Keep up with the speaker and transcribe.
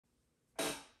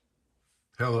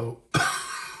Hello,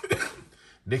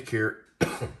 Nick here.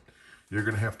 You're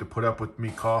going to have to put up with me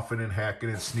coughing and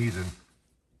hacking and sneezing.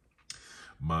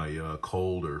 My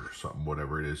cold or something,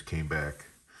 whatever it is, came back.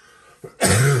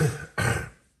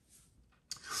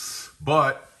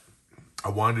 But I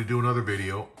wanted to do another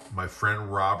video. My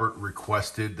friend Robert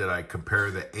requested that I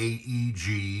compare the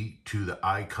AEG to the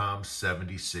Icom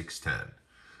 7610.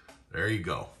 There you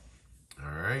go.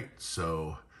 All right,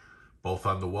 so both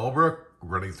on the Wellbrook,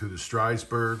 running through the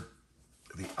Strasbourg.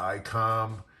 The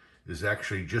Icom is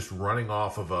actually just running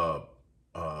off of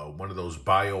one of those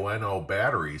Bioenno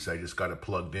batteries. I just got it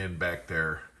plugged in back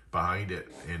there behind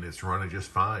it, and it's running just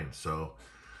fine. So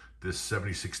this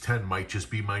 7610 might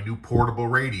just be my new portable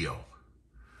radio,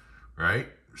 right?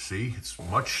 See, it's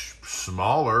much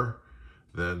smaller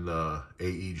than the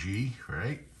AEG,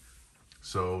 right?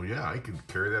 So yeah, I can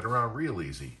carry that around real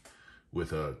easy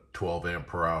with a 12 amp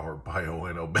per hour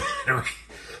Bioenno battery.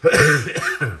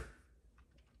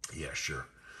 Yeah, sure.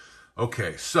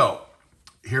 Okay, so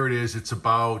here it is. It's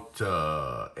about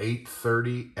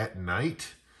 8:30 at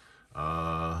night,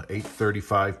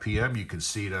 8:35 p.m. You can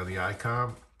see it on the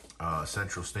Icom,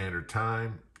 Central Standard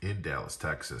Time in Dallas,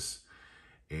 Texas.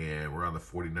 And we're on the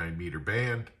 49 meter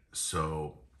band.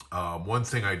 So one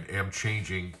thing I am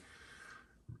changing,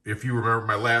 if you remember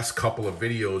my last couple of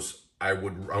videos, I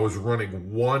was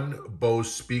running one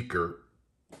Bose speaker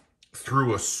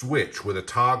through a switch with a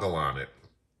toggle on it.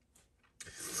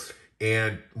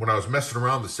 And when I was messing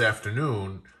around this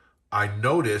afternoon, I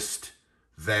noticed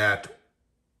that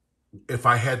if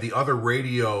I had the other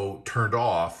radio turned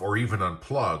off or even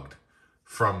unplugged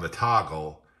from the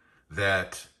toggle,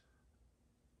 that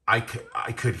I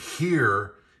could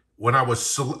hear when I was,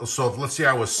 so let's say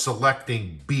I was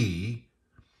selecting B,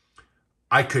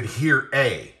 I could hear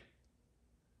A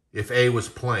if A was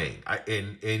playing,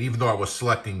 and even though I was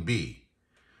selecting B.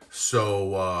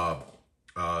 So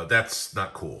that's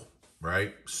not cool.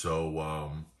 Right? So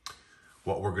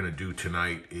what we're going to do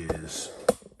tonight is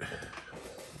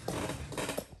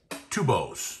two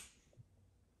Bose.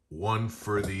 One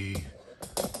for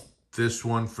this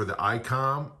one for the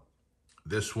Icom,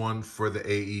 this one for the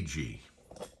AEG.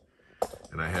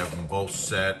 And I have them both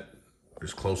set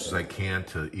as close as I can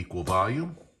to equal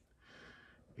volume.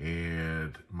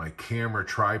 And my camera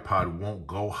tripod won't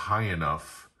go high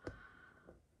enough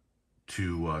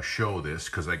to show this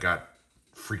because I got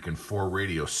freaking 4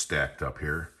 radios stacked up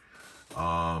here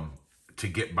to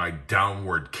get my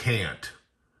downward cant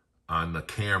on the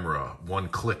camera, one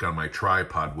click on my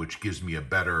tripod, which gives me a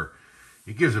better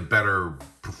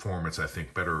performance, I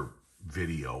think, better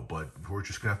video, but we're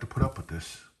just gonna have to put up with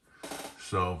this.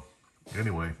 So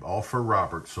anyway, all for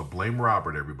Robert, so blame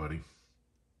Robert, everybody.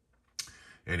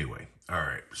 Anyway, all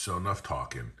right, so enough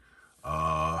talking.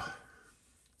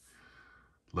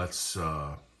 Let's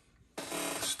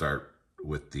start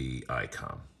with the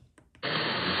Icom.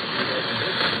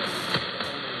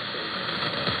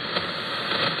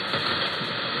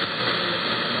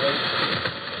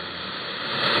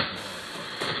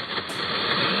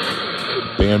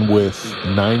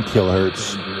 Bandwidth 9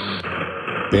 kilohertz,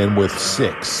 bandwidth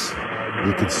 6.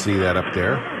 You can see that up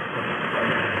there.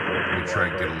 Let me try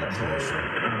and get a little closer.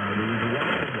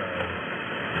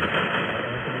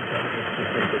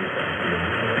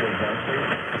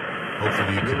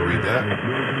 Hopefully you can read that.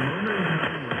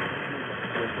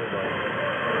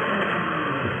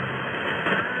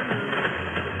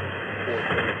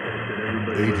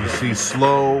 AGC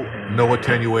slow, no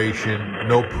attenuation,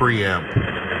 no preamp,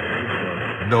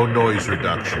 no noise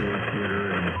reduction.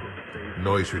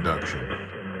 Noise reduction.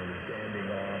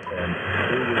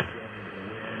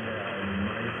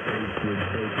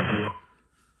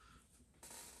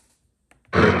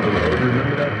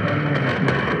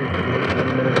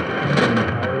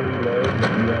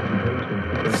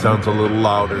 Sounds a little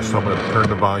louder, so I'm going to turn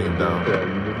the volume down.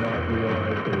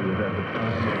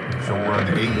 So we're on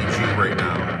the AEG right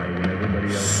now.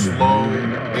 Slow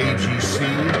AGC,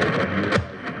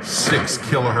 6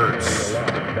 kilohertz.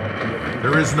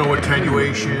 There is no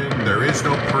attenuation, there is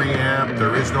no preamp,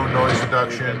 there is no noise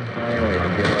reduction.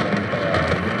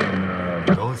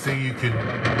 The only thing you can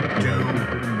do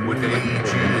with the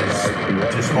AEG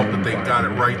is just hope that they got it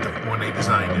right when they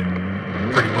designed it,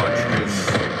 pretty much. Because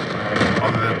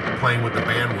other than playing with the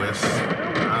bandwidth,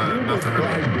 nothing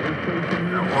really.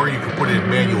 Or you could put it in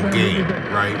manual gain,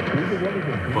 right?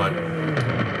 But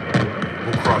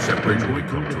we'll cross that bridge when we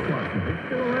come to it.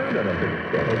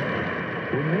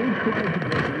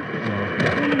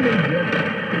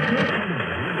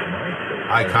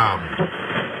 Icom.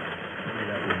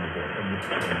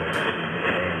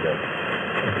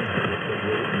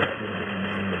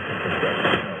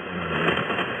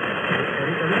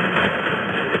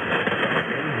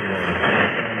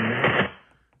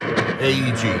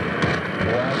 AEG.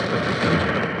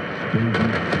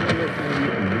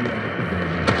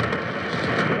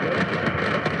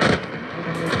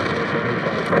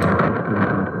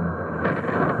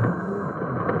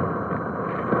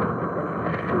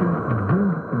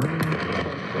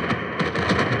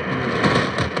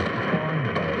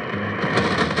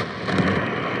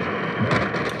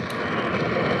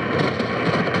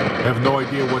 I have no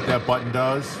idea what that button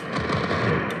does,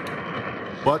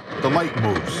 but the light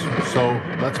moves, so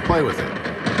let's play with it.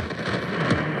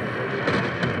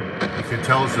 You can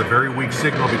tell it's a very weak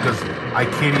signal because I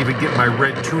can't even get my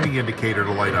red tuning indicator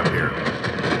to light up here,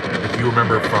 if you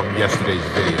remember from yesterday's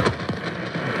video.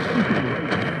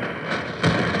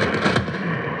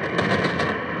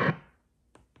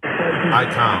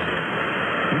 Icom.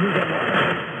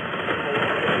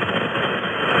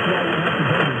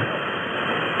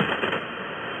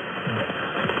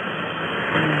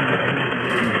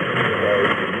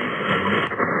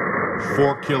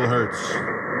 Four kilohertz.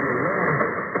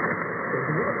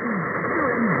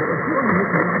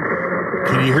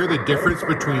 Can you hear the difference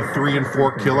between 3 and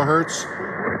 4 kilohertz?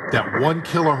 That 1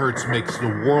 kilohertz makes the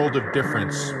world of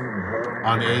difference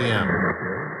on AM.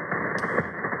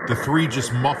 The 3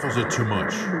 just muffles it too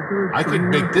much. I could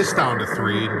make this down to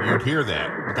 3 and you'd hear that,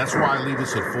 but that's why I leave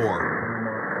this at 4.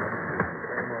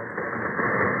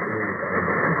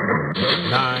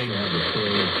 9.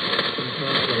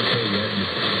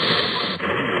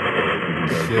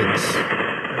 6.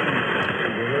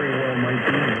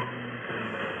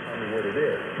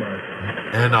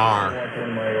 NR.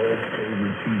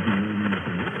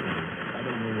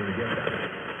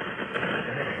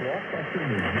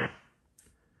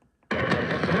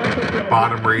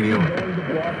 Bottom radio.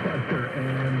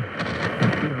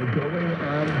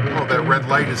 Oh, that red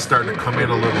light is starting to come in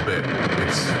a little bit.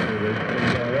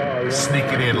 It's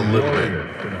sneaking in a little bit.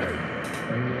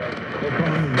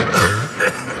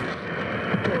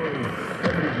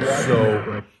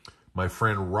 So, my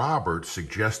friend Robert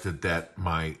suggested that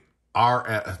my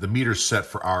RF, the meter's set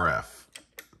for RF.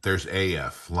 There's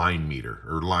AF, line meter,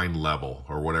 or line level,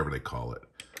 or whatever they call it.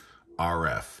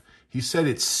 RF. He said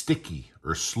it's sticky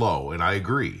or slow, and I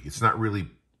agree. It's not really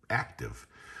active.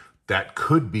 That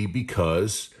could be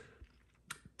because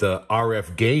the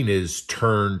RF gain is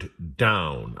turned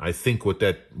down. I think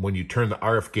when you turn the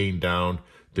RF gain down,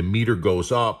 the meter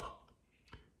goes up.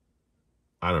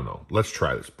 I don't know. Let's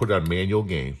try this. Put it on manual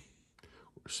gain.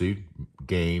 See?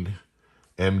 Gain.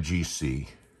 MGC.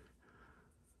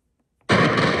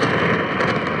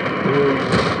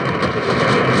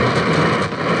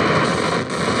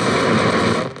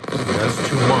 That's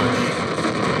too much.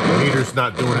 The meter's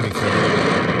not doing anything.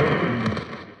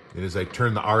 And as I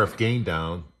turn the RF gain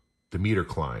down, the meter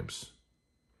climbs.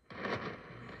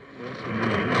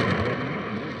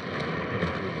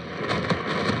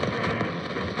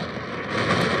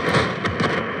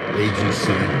 AGC.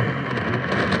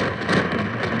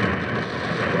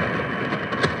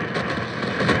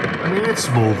 I mean, it's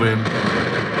moving.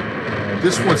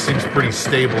 This one seems pretty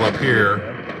stable up here.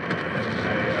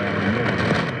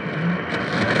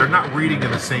 They're not reading in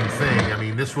the same thing. I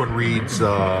mean, this one reads,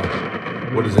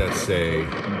 what does that say?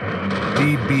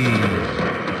 DBM.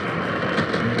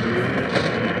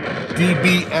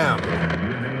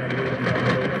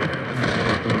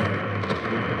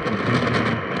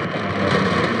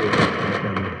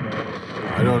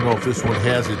 I don't know if this one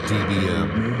has a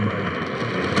DBM.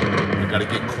 I gotta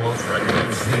get closer. I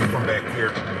can't see it from back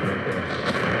here.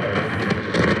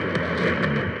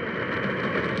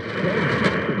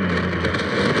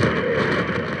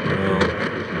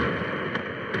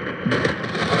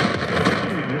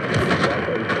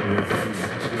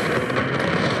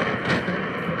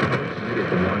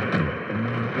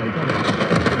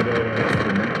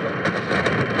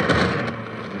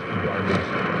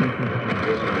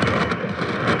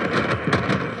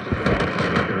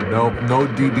 Nope, no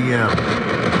DBM.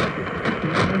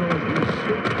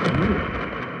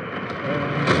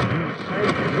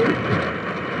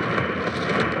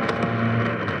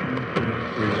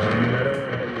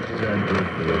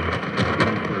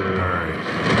 Alright.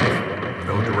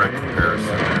 No direct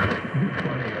comparison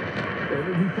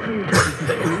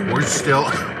there. We're still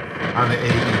on the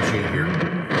AEG here.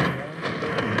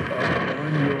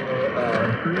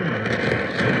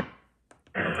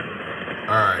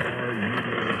 Alright.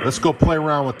 Let's go play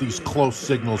around with these close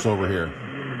signals over here.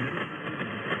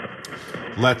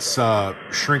 Let's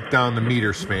shrink down the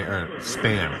meter span.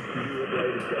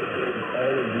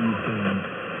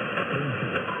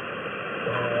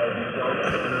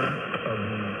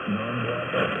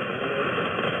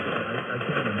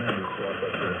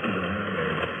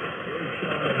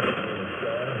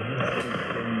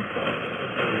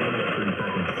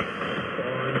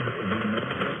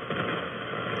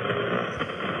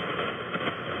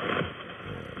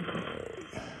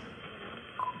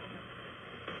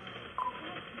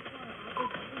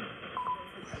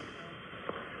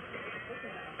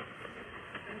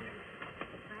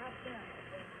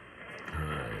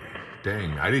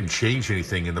 I didn't change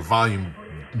anything, and the volume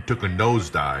took a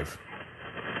nosedive.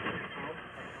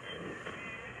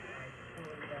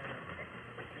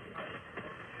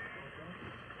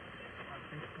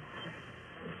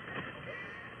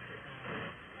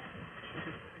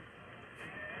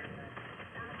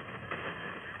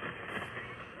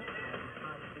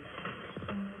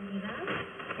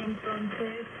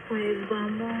 Entonces, pues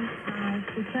vamos a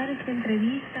escuchar esta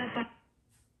entrevista.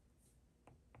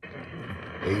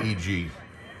 AEG.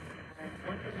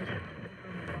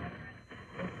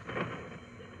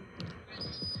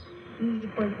 Y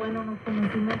pues bueno, nos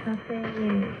conocimos hace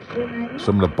un año.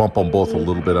 So I'm going to bump them both a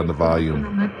little bit on the volume.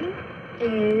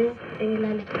 Es la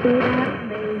lectura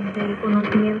desde el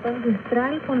conocimiento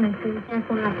ancestral con la esencia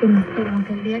con la que nacemos.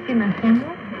 El día que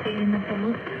nacemos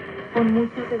con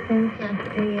muchas esencias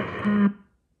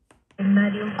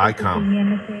Icom.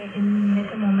 en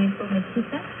ese momento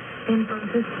mexica.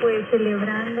 Entonces, pues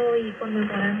celebrando y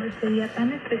conmemorando este día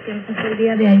tan especial que es el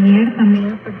día de ayer, también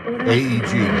la apertura.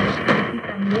 AEG. Y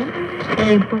también,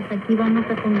 pues aquí vamos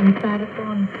a comenzar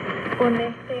con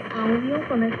este audio,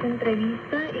 con esta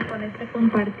entrevista y con este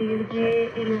compartir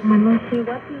de el hermano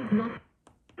Chihuahua, ¿no?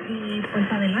 Y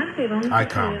pues adelante, vamos a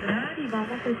celebrar y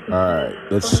vamos a escuchar. All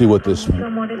right, let's see what this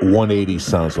 180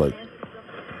 sounds like.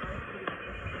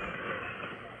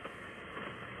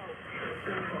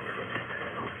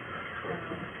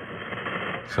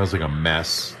 Sounds like a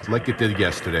mess, like it did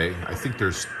yesterday. I think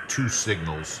there's 2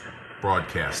 signals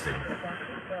broadcasting.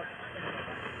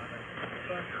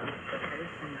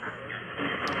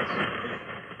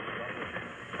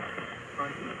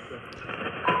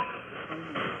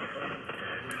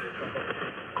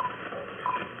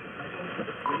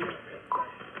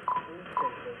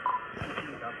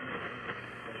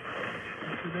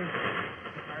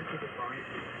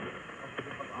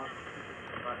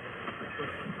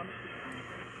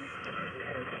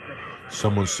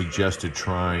 Someone suggested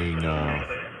trying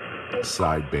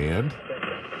sideband,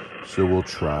 so we'll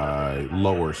try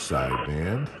lower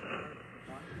sideband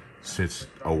since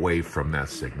away from that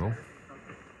signal.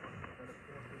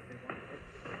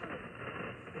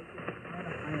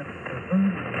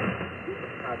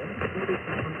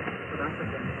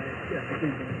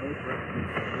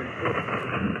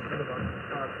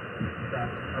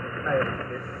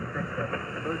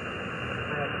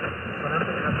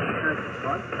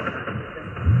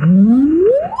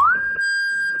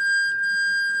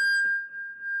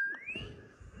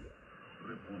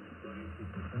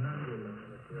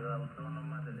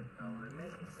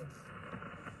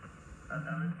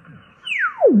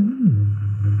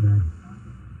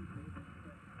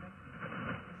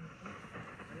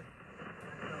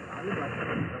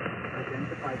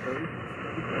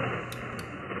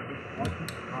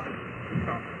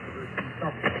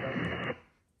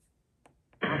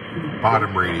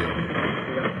 Bottom radio.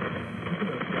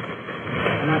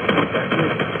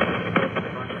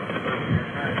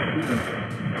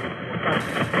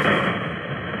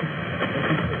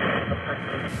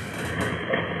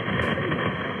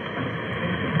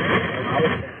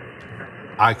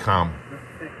 Icom.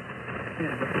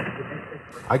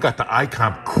 I got the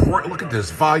Icom. Look at this.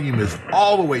 Volume is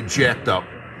all the way jacked up.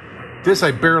 This,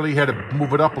 I barely had to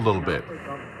move it up a little bit.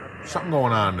 Something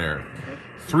going on there.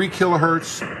 3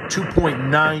 kilohertz,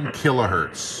 2.9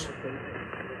 kilohertz.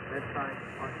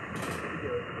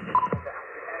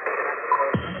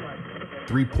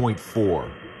 .4.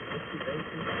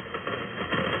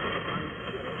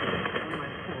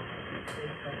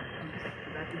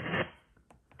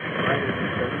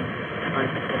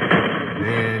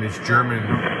 And it's German.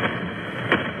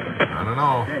 I don't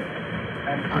know.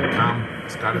 Icom,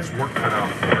 it's got its work cut out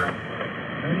for it.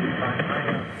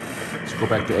 Let's go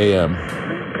back to AM.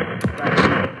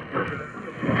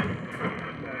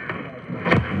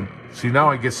 See, now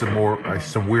I get some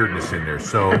weirdness in there.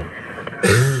 So,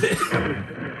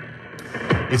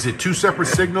 is it 2 separate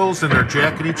signals and they're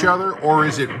jacking each other, or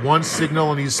is it one signal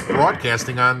and he's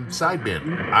broadcasting on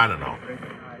sideband? I don't know.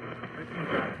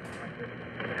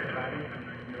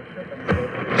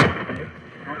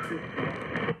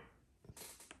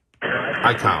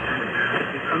 Icom.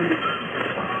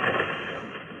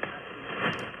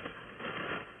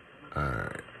 All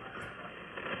right.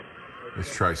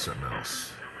 Let's try something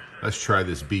else. Let's try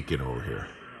this beacon over here.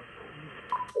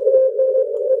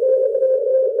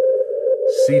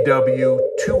 CW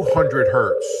 200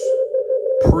 hertz.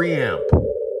 Preamp.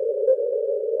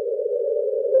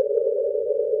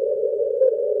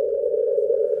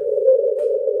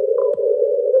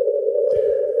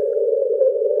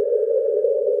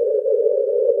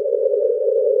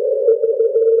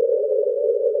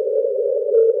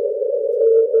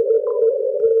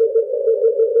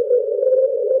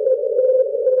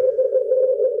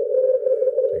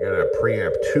 got a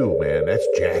preamp too, man. That's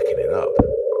jacking it up.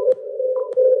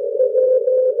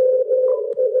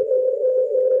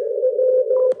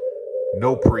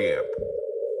 No preamp.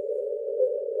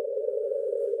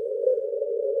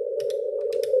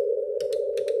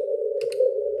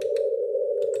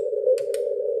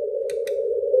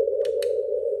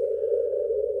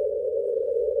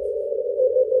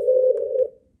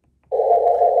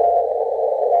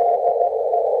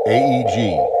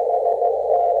 AEG.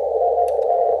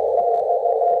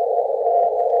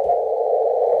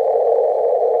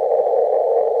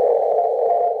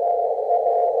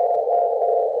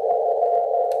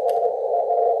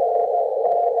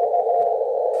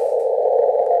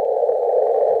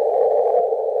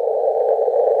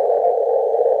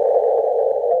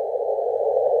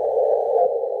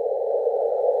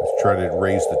 Let's try to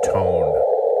raise the tone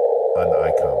on the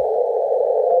Icom.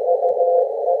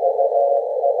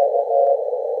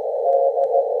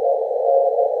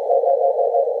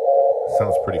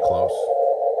 Sounds pretty close.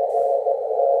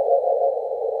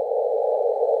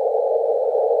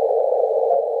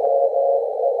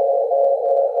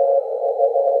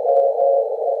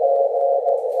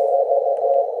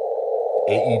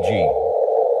 AEG.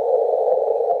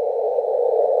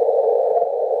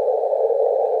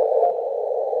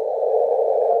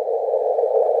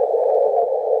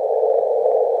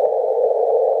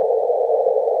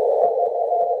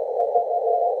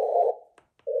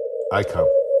 Icom.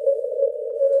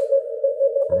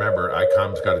 Remember,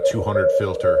 Icom's got a 200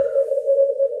 filter.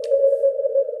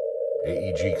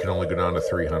 AEG can only go down to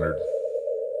 300.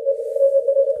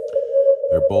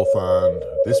 They're both on,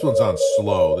 this one's on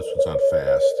slow, this one's on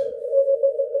fast.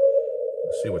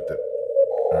 Let's see what the,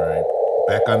 all right,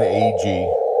 back on the AEG.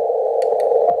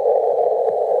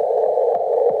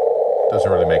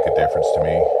 Doesn't really make a difference to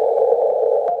me.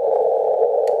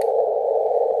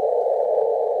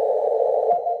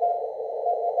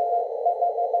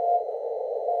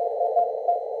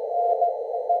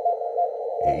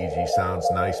 AEG sounds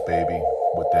nice, baby,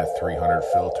 with that 300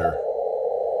 filter.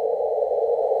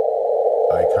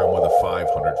 Icom with a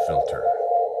 500 filter.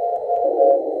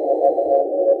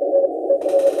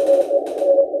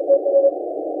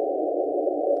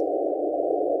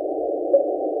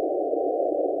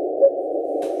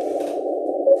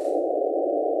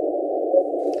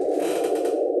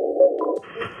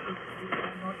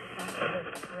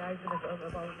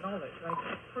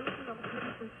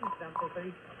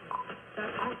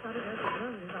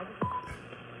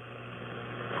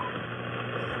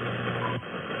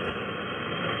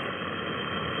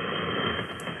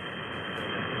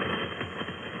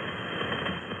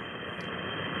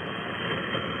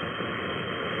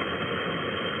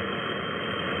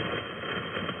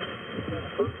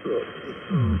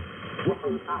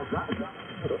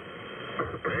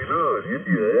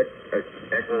 India,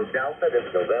 Echo Delta, this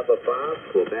is November 5,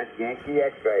 Quebec Yankee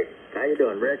X-ray. How you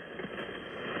doing, Rick?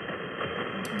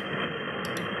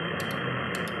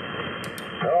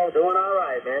 Oh, doing all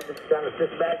right, man. Just trying to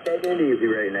sit back, taking it easy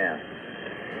right now.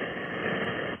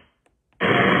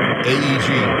 AEG.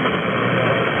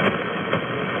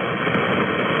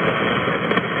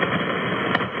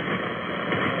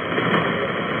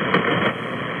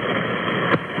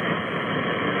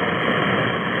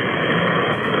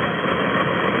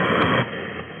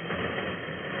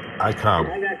 Icom.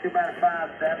 I got you about a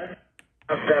 5.7.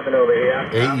 I'm 7 over here.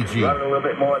 AEG. I'm running a little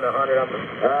bit more than 100.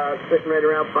 I'm sitting right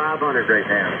around 500 right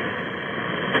now.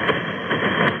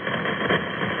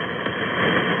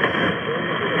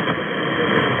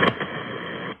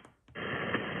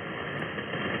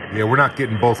 Yeah, we're not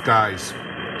getting both guys.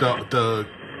 The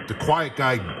quiet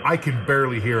guy, I can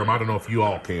barely hear him. I don't know if you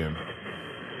all can.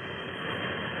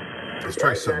 Let's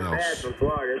try something else. Bad from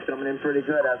Florida. It's coming in pretty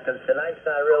good. Tonight's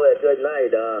not really a good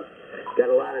night. Got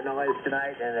a lot of noise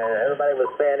tonight, and everybody was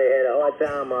saying they had a hard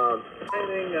time. I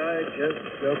think I just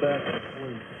go back to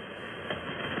sleep.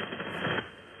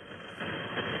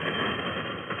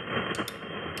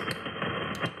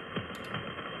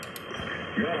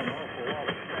 You got an awful lot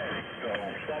of static, so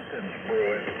something's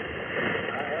brewing.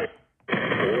 I have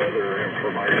weather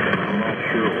information. I'm not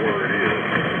sure where it is.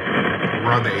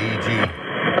 We're on the AEG.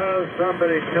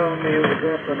 Somebody told me it was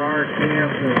up in our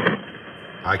campus.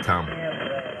 Icom.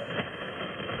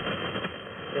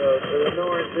 So to the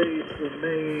northeast of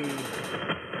me, east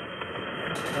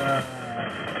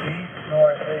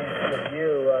northeast of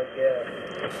you, I guess.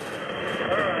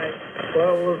 All right.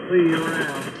 Well, we'll see you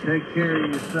around. Take care of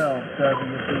yourself,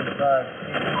 WB5.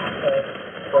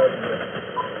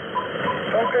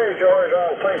 Okay, George.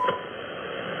 I'll thank you.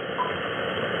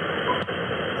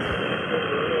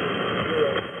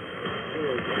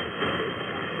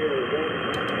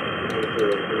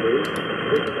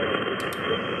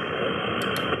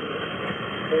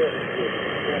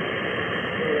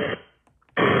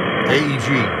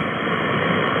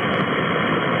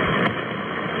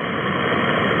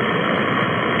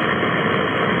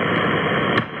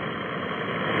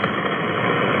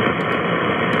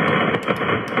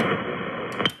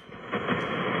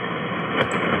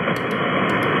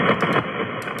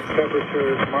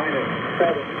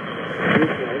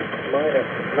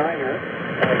 -9er,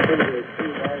 altimeter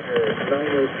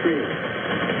 2993.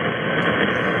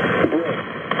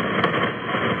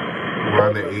 We're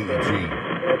on the AEG.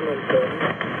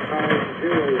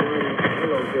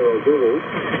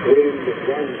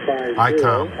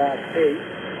 Icom.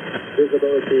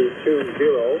 Visibility 20.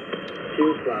 Q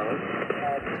cloud.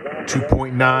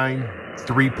 2.9,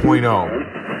 3.0.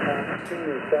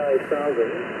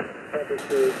 5,000.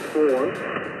 Temperature 4.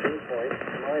 Dew point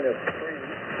 -3.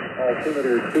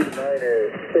 Altimeter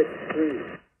 2963.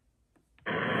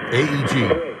 AEG.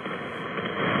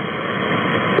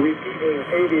 Repeating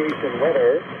aviation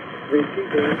weather.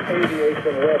 Repeating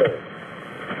aviation weather.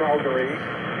 Calgary,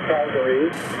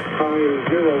 time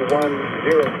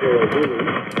 0100 Zulu.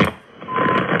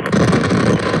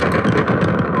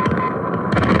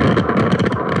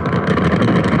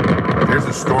 There's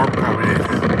a storm coming in.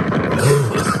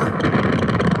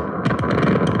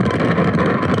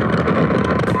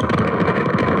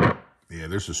 Yeah,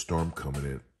 there's a storm coming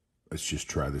in. Let's just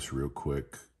try this real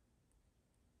quick.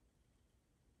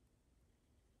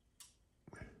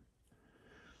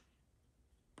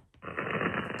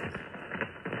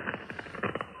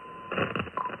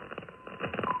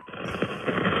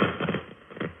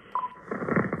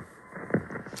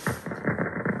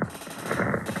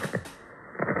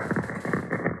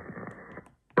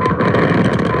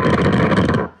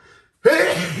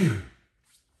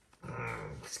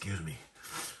 Excuse me.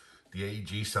 The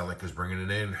AEG sound like it's bringing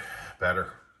it in better.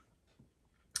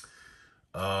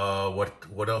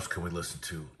 What else can we listen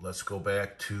to? Let's go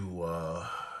back to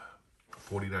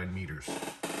 49 meters.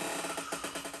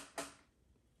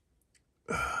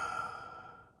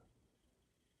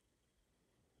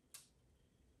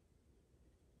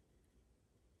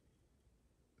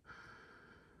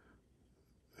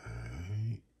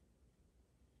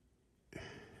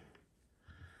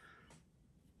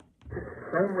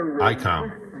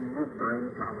 Icom.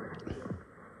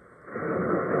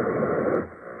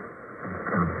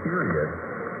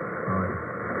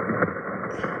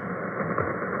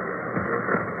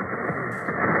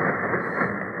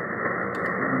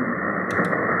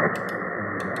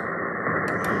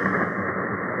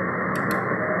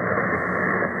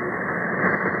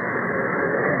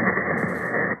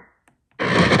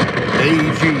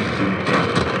 AEG.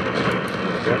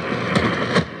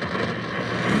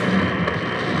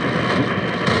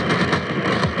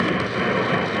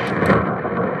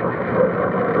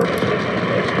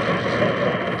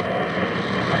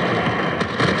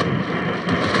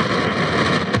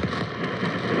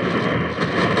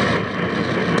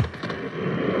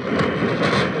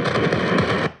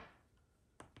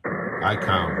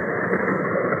 Icom.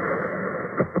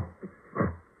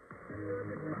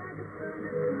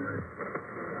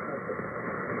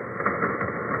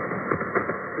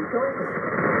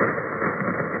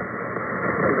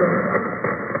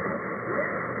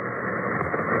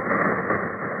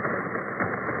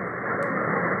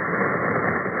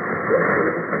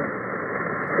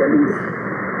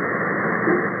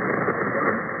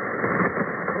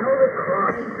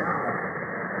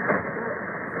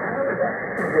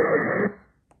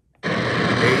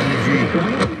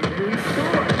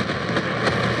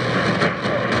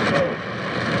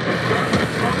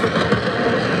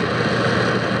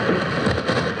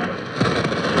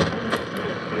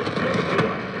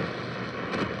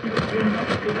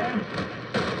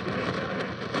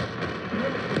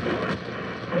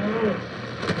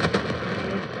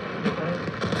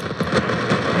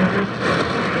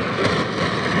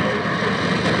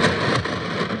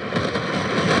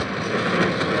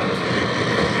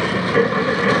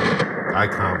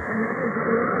 Icom.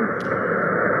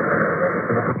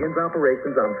 Begins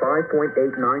operations on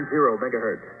 5.890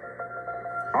 megahertz.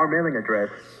 Our mailing address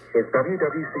is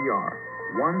WWCR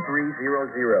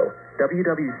 1300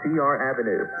 WWCR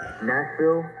Avenue,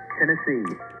 Nashville, Tennessee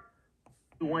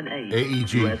 218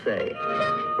 AEG. USA.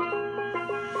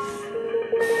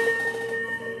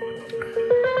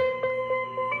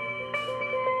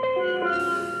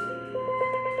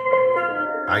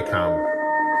 Icom.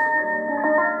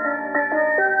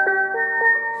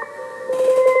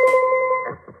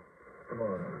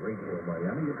 Radio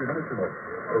Miami International.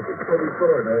 Over 20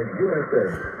 Florida, USA.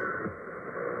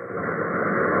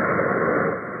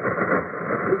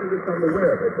 Visit us on the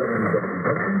web at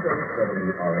www.WRMI.net.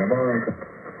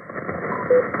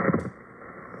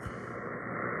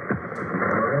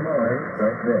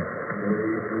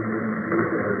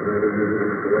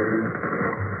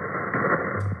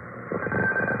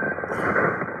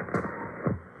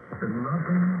 The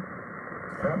loving,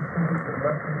 absolute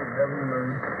blessing of heaven and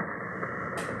earth.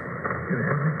 In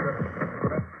every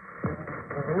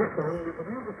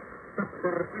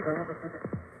Desde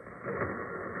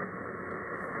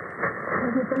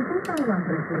cualquier Taiwán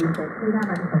presidente China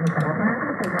manifestó la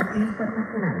radio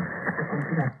internacional a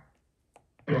continuar.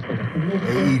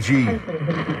 AEG. El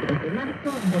 23 de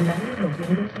marzo del año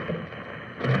 2023.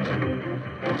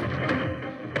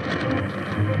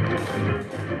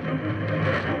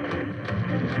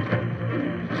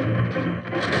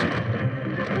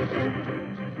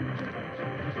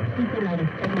 Titulares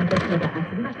hemos recibido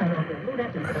afirmación de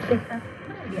Honduras y protestas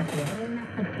por el viaje de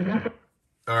reinas accionadas.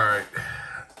 All right.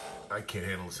 I can't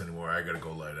handle this anymore. I gotta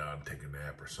go lie down and take a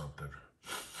nap or something.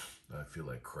 I feel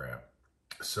like crap.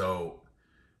 So,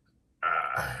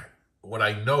 what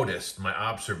I noticed, my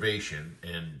observation,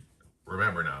 and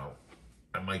remember now,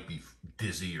 I might be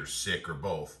dizzy or sick or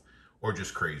both, or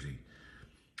just crazy.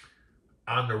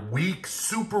 On the weak,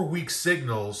 super weak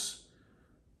signals,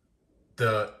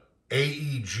 the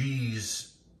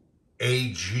AEG's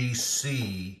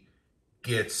AGC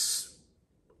gets,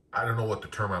 I don't know what the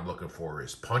term I'm looking for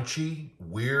is, punchy,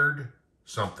 weird,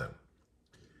 something.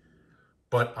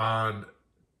 But on,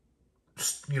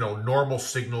 normal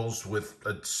signals with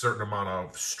a certain amount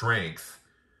of strength,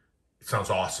 it sounds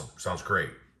awesome, sounds great.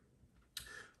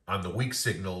 On the weak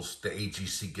signals, the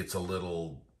AGC gets a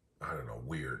little, I don't know,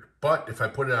 weird. But if I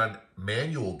put it on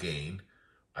manual gain,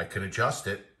 I can adjust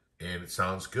it and it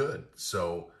sounds good.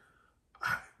 So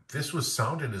this was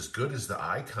sounding as good as the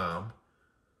Icom.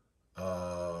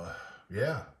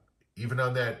 Yeah, even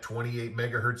on that 28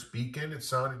 megahertz beacon, it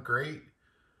sounded great.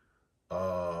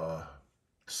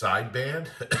 Sideband,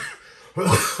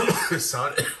 it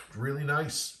sounded really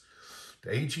nice.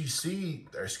 The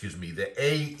the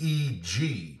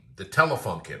AEG, the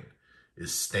Telefunken,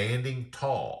 is standing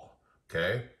tall,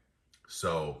 okay?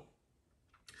 So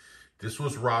this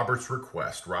was Robert's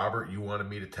request. Robert, you wanted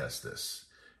me to test this.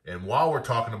 And while we're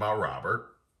talking about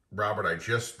Robert, I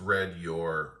just read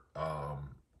your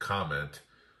comment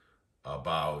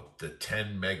about the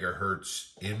 10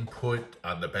 megahertz input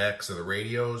on the backs of the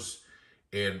radios,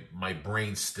 and my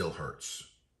brain still hurts,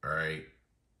 all right?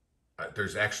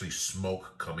 There's actually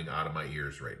smoke coming out of my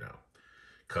ears right now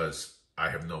because I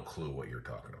have no clue what you're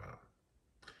talking about.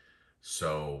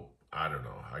 So, I don't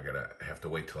know. I have to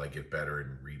wait till I get better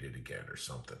and read it again or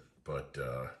something. But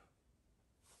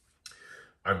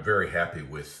I'm very happy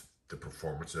with the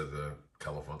performance of the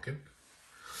Telefunken.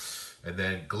 And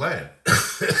then Glenn,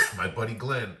 my buddy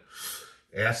Glenn,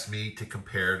 asked me to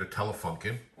compare the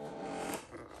Telefunken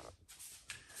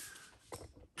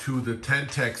to the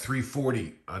Ten-Tech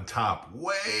 340 on top,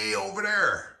 way over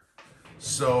there.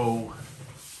 So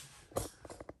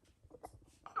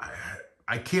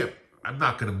I'm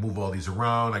not going to move all these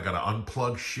around. I got to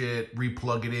unplug shit,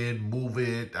 replug it in, move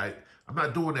it. I'm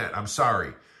not doing that. I'm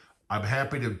sorry. I'm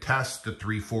happy to test the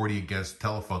 340 against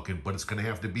Telefunken, but it's going to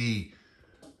have to be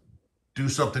do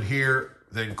something here,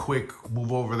 then quick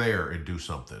move over there and do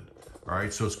something. All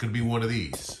right, so it's going to be one of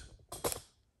these.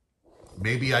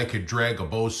 Maybe I could drag a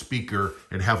Bose speaker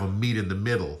and have them meet in the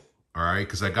middle, all right?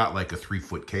 Because I got like a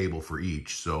 3-foot cable for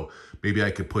each. So maybe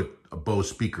I could put a Bose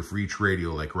speaker for each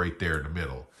radio like right there in the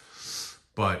middle.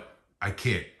 But I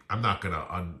can't. I'm not going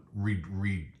to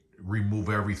remove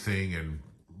everything and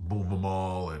move them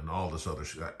all and all this other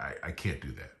shit. I can't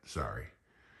do that. Sorry.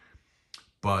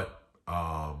 But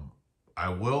I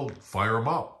will fire them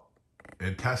up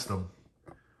and test them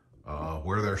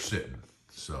where they're sitting.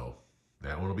 So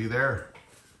that one will be there.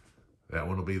 That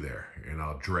one will be there. And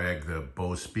I'll drag the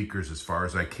Bose speakers as far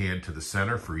as I can to the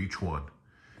center for each one.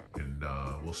 And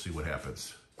we'll see what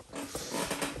happens.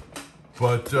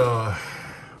 But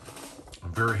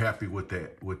I'm very happy with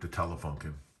the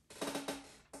Telefunken.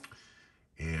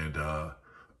 And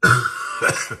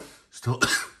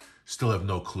still have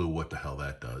no clue what the hell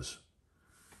that does.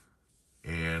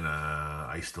 And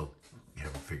I still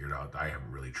haven't figured out. I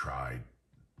haven't really tried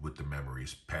with the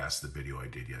memories past the video I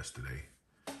did yesterday.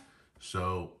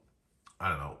 So, I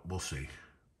don't know. We'll see.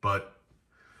 But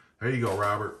there you go,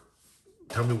 Robert.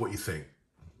 Tell me what you think.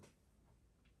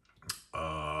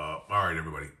 All right,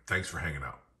 everybody. Thanks for hanging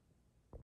out.